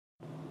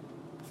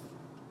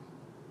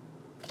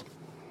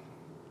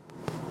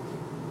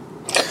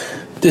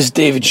This is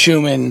David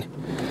Schumann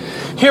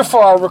here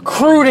for our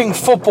recruiting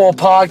football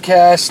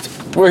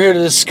podcast. We're here to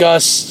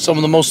discuss some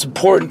of the most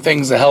important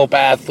things that help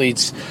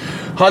athletes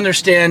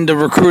understand the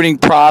recruiting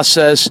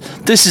process.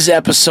 This is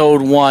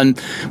episode 1.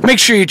 Make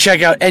sure you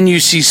check out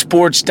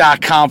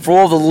nucsports.com for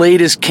all the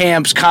latest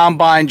camps,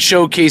 combine,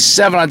 showcase,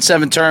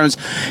 7-on-7 tournaments,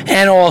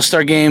 and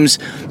all-star games.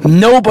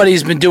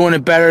 Nobody's been doing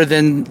it better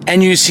than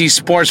NUC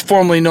Sports,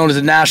 formerly known as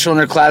the National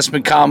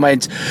Underclassmen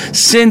Combines,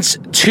 since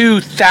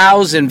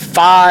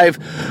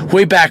 2005.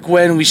 Way back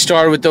when we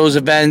started with those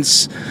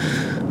events.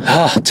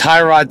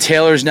 Tyrod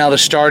Taylor is now the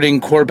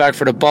starting quarterback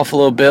for the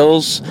Buffalo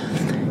Bills,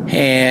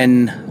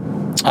 and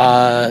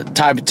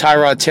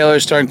Tyrod Taylor,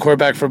 starting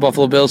quarterback for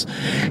Buffalo Bills,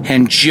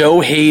 and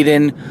Joe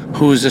Hayden,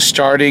 who's the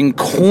starting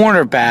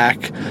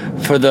cornerback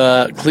for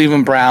the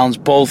Cleveland Browns,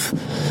 both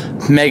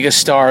mega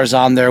stars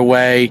on their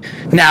way.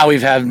 Now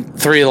we've had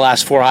 3 of the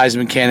last 4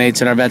 Heisman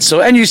candidates in our events. So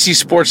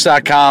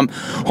nucsports.com.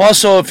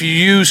 Also, if you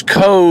use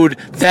code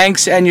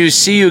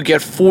ThanksNUC, you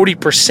get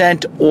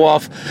 40%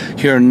 off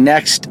your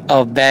next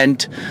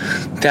event.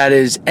 That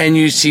is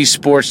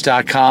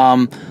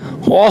nucsports.com.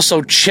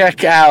 Also,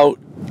 check out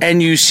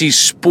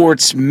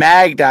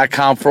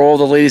nucsportsmag.com for all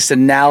the latest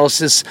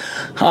analysis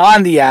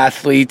on the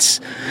athletes.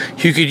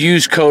 You could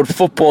use code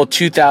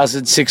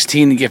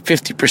football2016 to get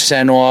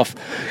 50% off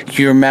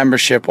your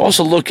membership.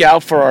 Also, look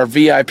out for our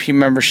VIP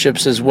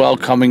memberships as well,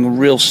 coming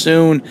real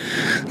soon.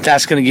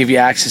 That's going to give you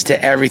access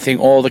to everything,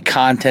 all the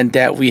content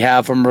that we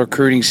have from a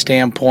recruiting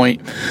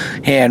standpoint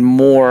and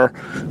more.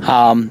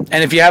 And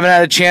if you haven't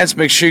had a chance,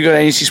 make sure you go to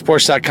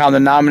nucsports.com to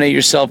nominate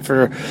yourself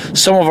for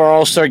some of our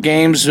all-star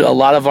games. A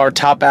lot of our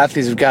top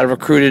athletes have got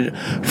recruited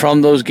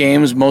from those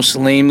games, most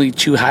namely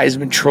 2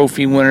 Heisman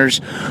Trophy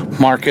winners,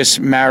 Marcus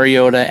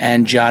Mariota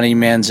and Johnny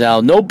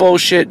Manziel. No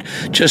bullshit,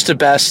 just the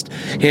best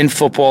in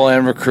football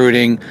and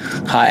recruiting.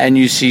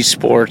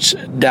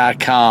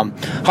 nucsports.com.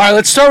 All right,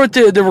 let's start with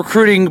the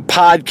recruiting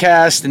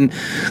podcast. And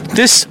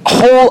this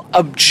whole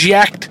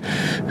object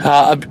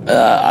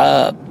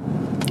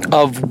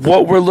of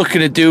what we're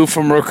looking to do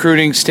from a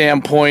recruiting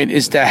standpoint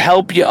is to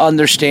help you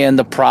understand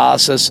the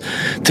process,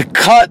 to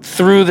cut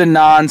through the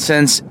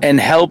nonsense and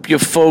help you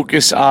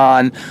focus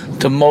on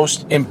the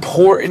most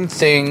important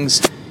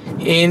things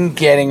in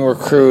getting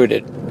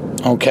recruited.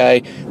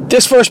 Okay?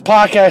 This first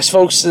podcast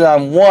focuses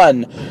on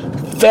one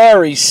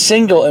very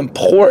single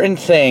important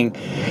thing: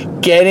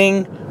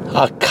 getting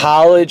a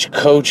college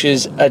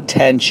coach's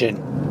attention.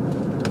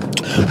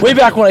 Way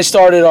back when I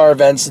started our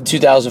events in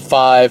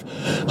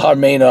 2005, our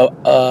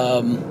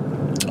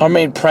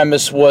main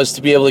premise was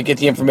to be able to get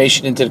the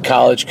information into the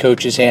college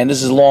coach's hand.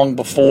 This is long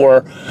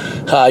before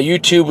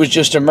YouTube was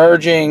just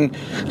emerging.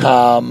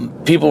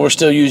 People were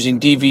still using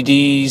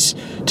DVDs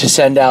to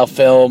send out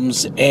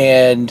films,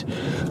 and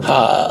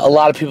a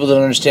lot of people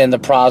don't understand the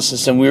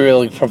process, and we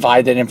really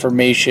provide that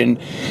information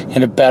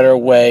in a better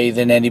way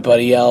than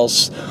anybody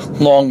else,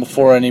 long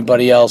before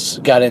anybody else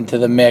got into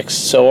the mix.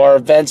 So our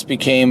events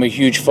became a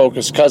huge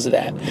focus because of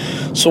that.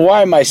 So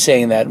why am I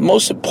saying that?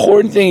 Most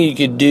important thing you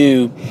could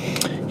do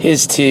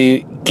is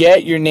to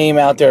get your name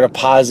out there in a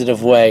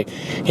positive way.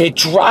 It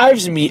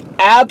drives me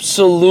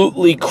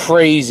absolutely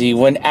crazy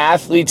when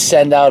athletes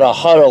send out a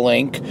Huddle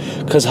link,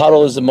 because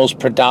Huddle is the most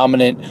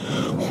predominant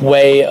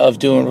way of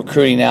doing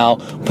recruiting now,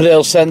 but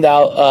they'll send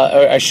out,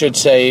 or I should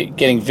say,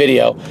 getting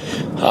video.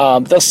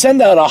 They'll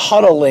send out a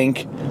Huddle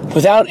link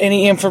without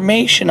any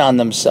information on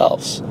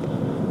themselves,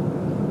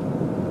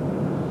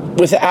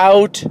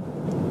 without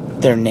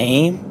their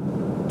name,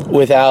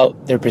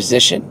 without their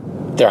position,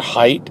 their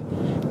height,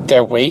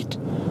 their weight,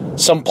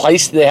 some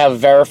place they have a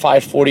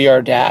verified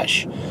 40-yard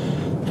dash,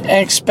 and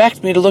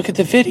expect me to look at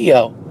the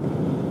video.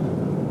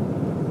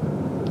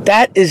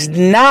 That is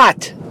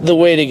not the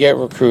way to get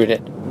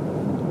recruited.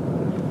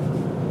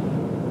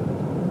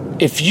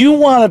 If you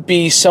want to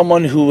be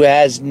someone who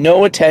has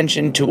no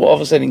attention to all of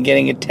a sudden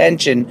getting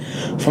attention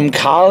from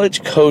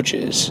college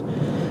coaches,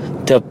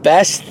 the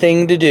best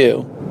thing to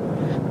do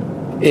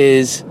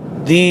is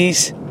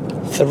these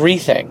 3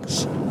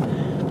 things.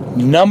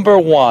 Number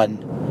 1,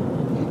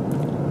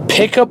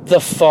 pick up the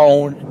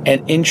phone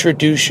and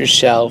introduce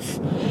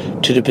yourself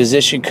to the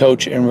position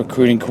coach and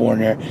recruiting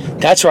coordinator.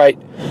 That's right.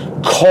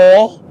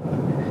 Call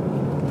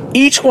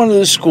each one of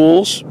the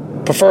schools,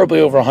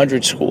 preferably over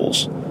 100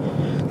 schools,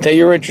 that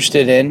you're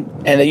interested in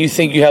and that you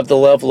think you have the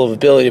level of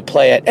ability to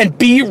play at. And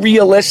be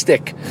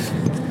realistic.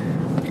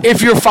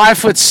 If you're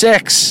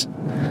 5'6"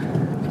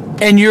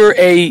 and you're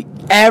a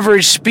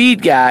average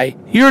speed guy,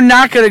 you're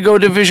not going to go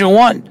Division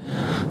I.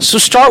 So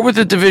start with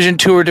the Division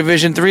II or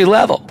Division III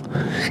level.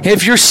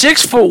 If you're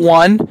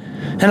 6'1"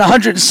 and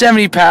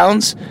 170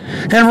 pounds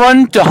and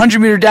run the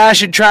 100-meter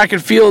dash in track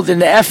and field in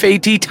the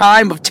FAT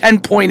time of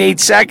 10.8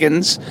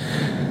 seconds,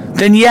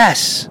 then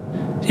yes,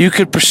 you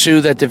could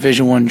pursue that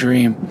Division I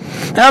dream.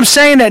 Now, I'm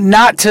saying that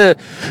not to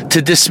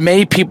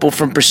dismay people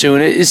from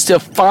pursuing it, is to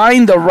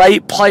find the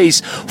right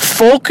place.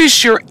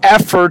 Focus your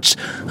efforts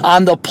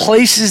on the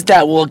places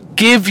that will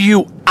give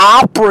you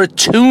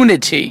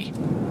opportunity,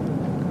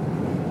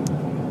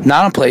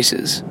 not on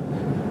places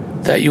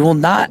that you will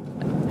not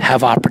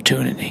have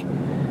opportunity,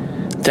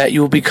 that you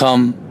will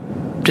become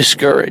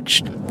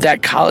discouraged,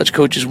 that college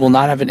coaches will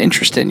not have an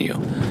interest in you.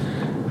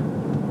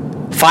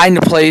 Find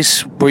a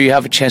place where you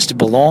have a chance to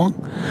belong,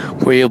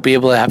 where you'll be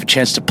able to have a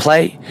chance to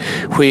play,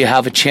 where you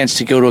have a chance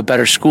to go to a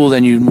better school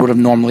than you would have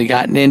normally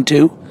gotten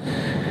into,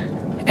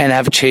 and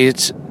have a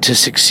chance to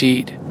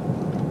succeed.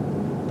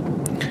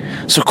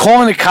 So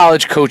calling the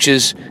college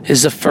coaches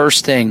is the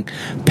first thing.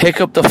 Pick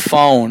up the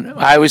phone.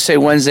 I always say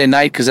Wednesday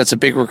night because that's a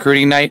big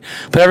recruiting night,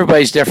 but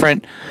everybody's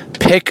different.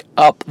 Pick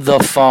up the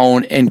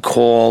phone and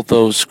call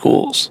those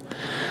schools.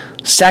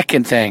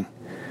 Second thing,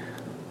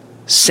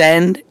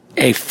 send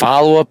a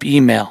follow-up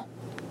email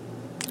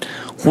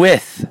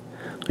with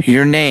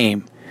your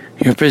name,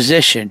 your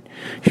position,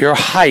 your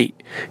height,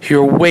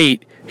 your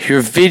weight,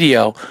 your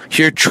video,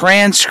 your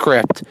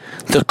transcript,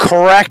 the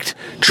correct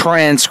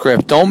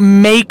transcript.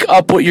 Don't make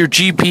up what your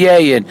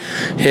GPA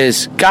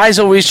is. Guys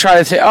always try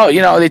to say,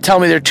 they tell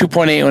me they're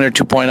 2.8 when they're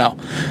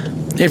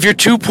 2.0. If you're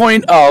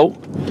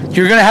 2.0,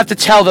 you're going to have to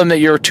tell them that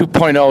you're a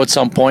 2.0 at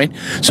some point.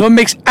 So it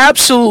makes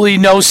absolutely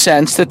no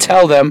sense to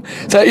tell them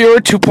that you're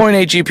a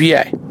 2.8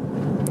 GPA.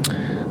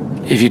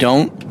 If you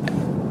don't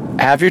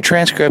have your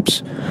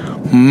transcripts,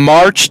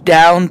 march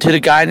down to the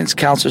guidance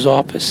counselor's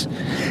office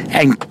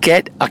and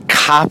get a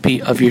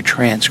copy of your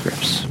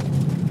transcripts.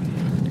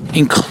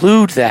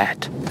 Include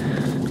that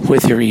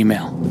with your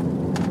email.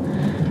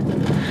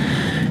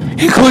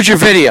 Include your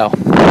video.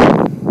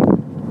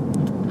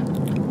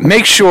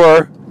 Make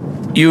sure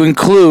you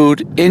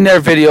include in their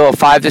video a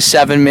 5 to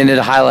 7 minute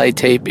highlight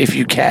tape if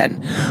you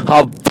can.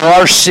 A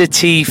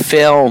varsity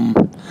film.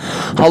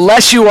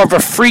 Unless you are a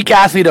freak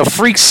athlete, a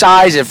freak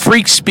size, a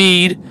freak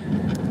speed,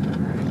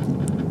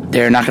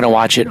 they're not going to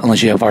watch it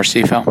unless you have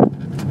varsity film.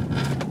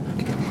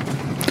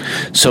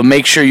 So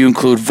make sure you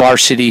include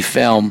varsity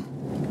film.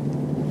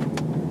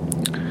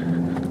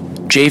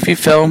 JV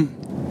film,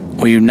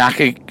 where you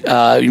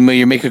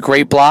make a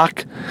great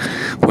block,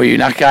 where you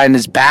knock a guy in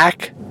his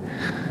back,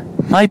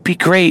 might be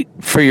great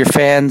for your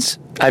friends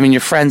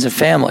and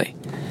family.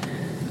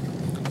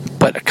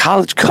 But a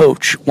college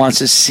coach wants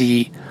to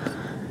see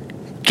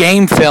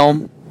game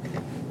film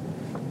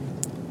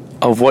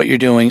of what you're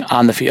doing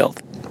on the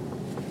field.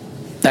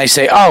 Now you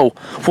say,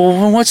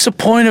 what's the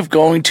point of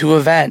going to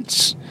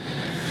events?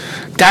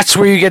 That's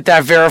where you get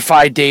that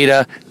verified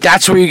data.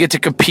 That's where you get to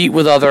compete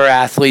with other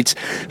athletes.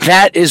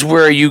 That is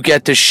where you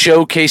get to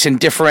showcase and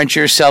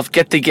differentiate yourself,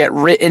 get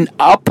written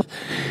up,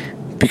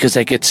 because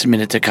that gets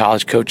submitted to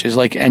college coaches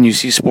like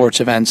NUC sports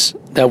events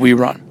that we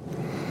run.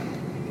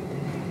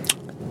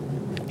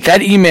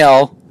 That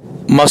email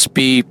must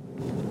be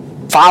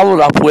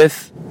followed up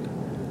with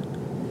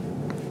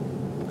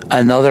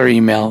another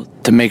email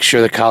to make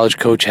sure the college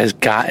coach has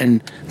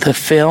gotten the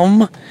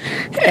film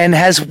and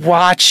has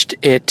watched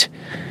it.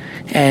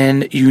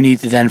 And you need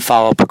to then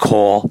follow up a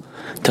call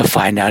to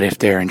find out if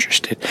they're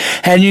interested.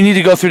 And you need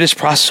to go through this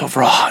process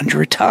over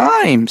 100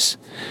 times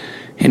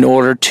in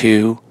order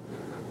to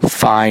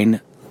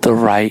find the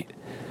right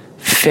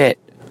fit.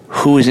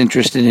 Who is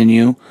interested in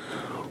you?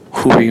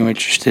 Who are you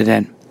interested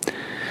in?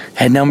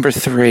 And number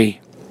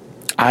 3,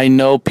 I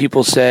know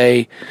people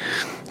say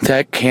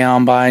that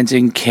combines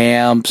and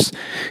camps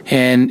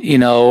and,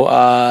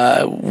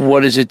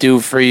 what does it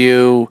do for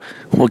you?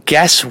 Well,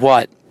 guess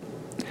what?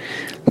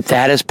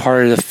 That is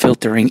part of the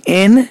filtering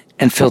in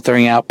and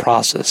filtering out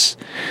process.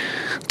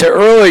 The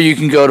earlier you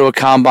can go to a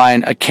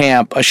combine, a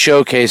camp, a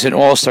showcase, an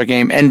all-star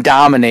game, and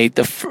dominate,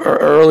 the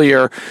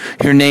earlier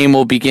your name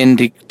will begin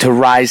to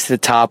rise to the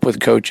top with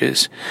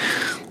coaches.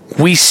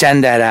 We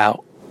send that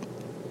out.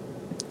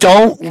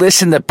 Don't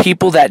listen to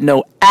people that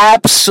know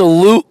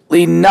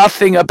absolutely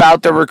nothing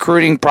about the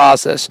recruiting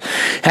process.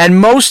 And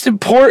most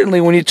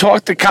importantly, when you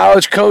talk to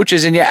college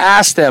coaches and you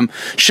ask them,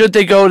 should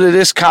they go to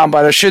this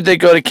combine or should they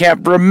go to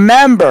camp,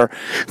 remember,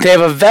 they have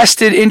a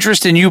vested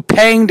interest in you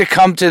paying to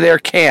come to their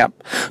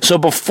camp. So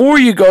before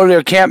you go to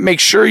their camp,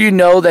 make sure you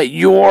know that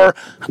you're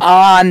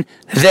on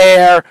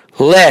their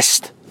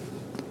list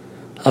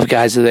of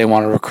guys that they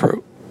want to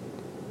recruit.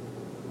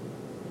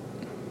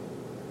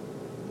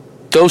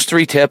 Those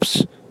 3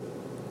 tips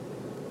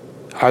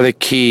are the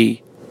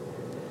key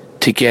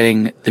to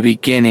getting the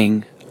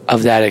beginning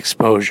of that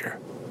exposure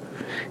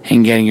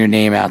and getting your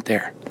name out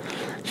there.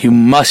 You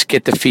must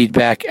get the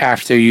feedback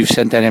after you've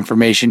sent that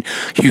information.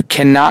 You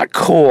cannot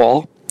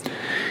call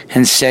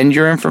and send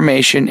your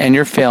information and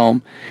your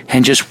film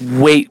and just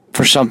wait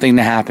for something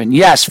to happen.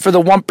 Yes, for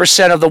the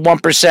 1% of the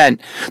 1%,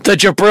 the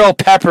Jabril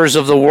Peppers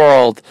of the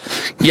world.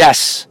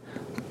 Yes,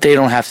 they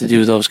don't have to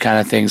do those kind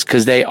of things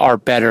because they are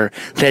better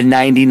than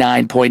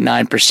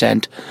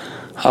 99.9%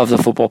 of the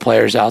football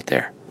players out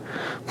there.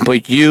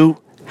 But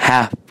you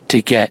have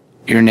to get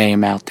your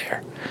name out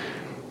there.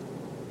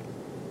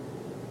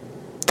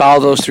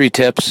 Follow those 3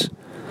 tips.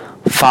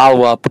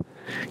 Follow up.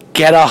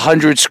 Get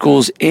 100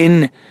 schools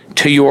into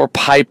your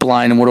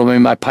pipeline. And what do I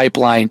mean by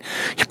pipeline?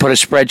 You put a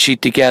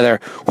spreadsheet together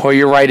or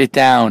you write it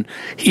down.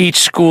 Each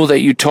school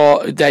that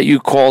you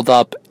called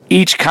up,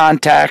 each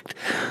contact,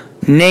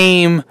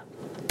 name,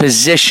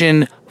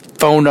 position,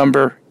 phone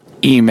number,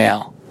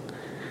 email.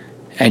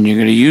 And you're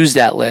going to use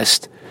that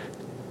list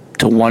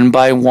to one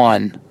by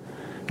one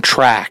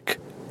track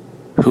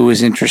who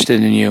is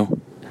interested in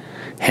you.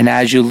 And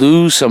as you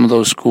lose some of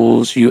those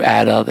schools, you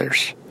add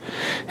others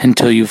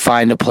until you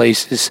find the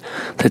places,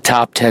 the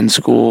top 10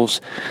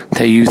 schools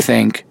that you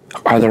think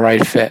are the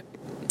right fit.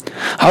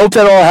 I hope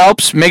that all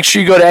helps. Make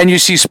sure you go to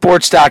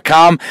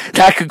nucsports.com.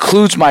 That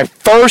concludes my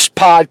first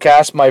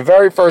podcast, my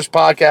very first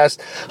podcast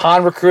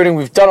on recruiting.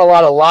 We've done a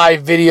lot of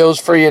live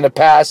videos for you in the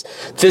past.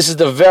 This is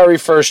the very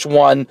first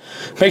one.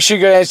 Make sure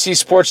you go to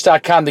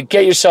nucsports.com to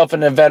get yourself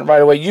an event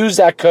right away. Use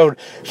that code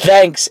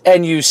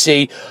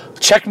THANKSNUC.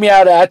 Check me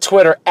out at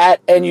Twitter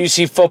at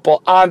NUC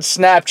Football, on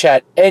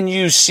Snapchat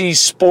NUC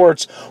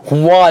Sports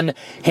 1,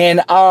 and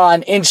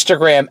on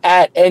Instagram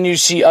at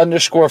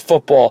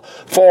NUC_football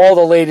for all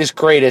the latest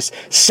greatest.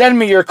 Send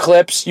me your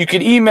clips. You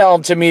can email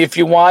them to me if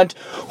you want,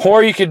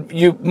 or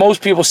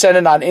most people send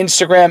it on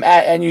Instagram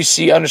at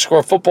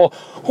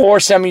NUC_football,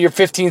 or send me your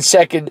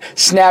 15-second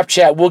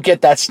Snapchat. We'll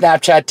get that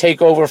Snapchat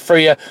takeover for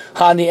you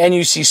on the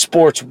NUC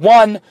Sports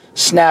 1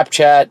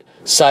 Snapchat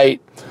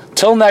site.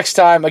 Till next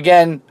time,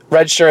 again,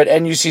 register at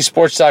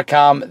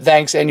nucsports.com.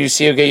 Thanks,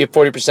 NUC. Will get you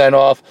 40%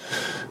 off.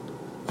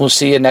 We'll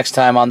see you next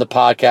time on the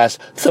podcast,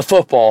 the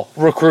Football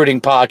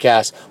Recruiting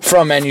Podcast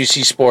from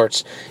NUC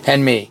Sports,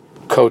 and me,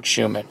 Coach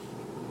Schumann.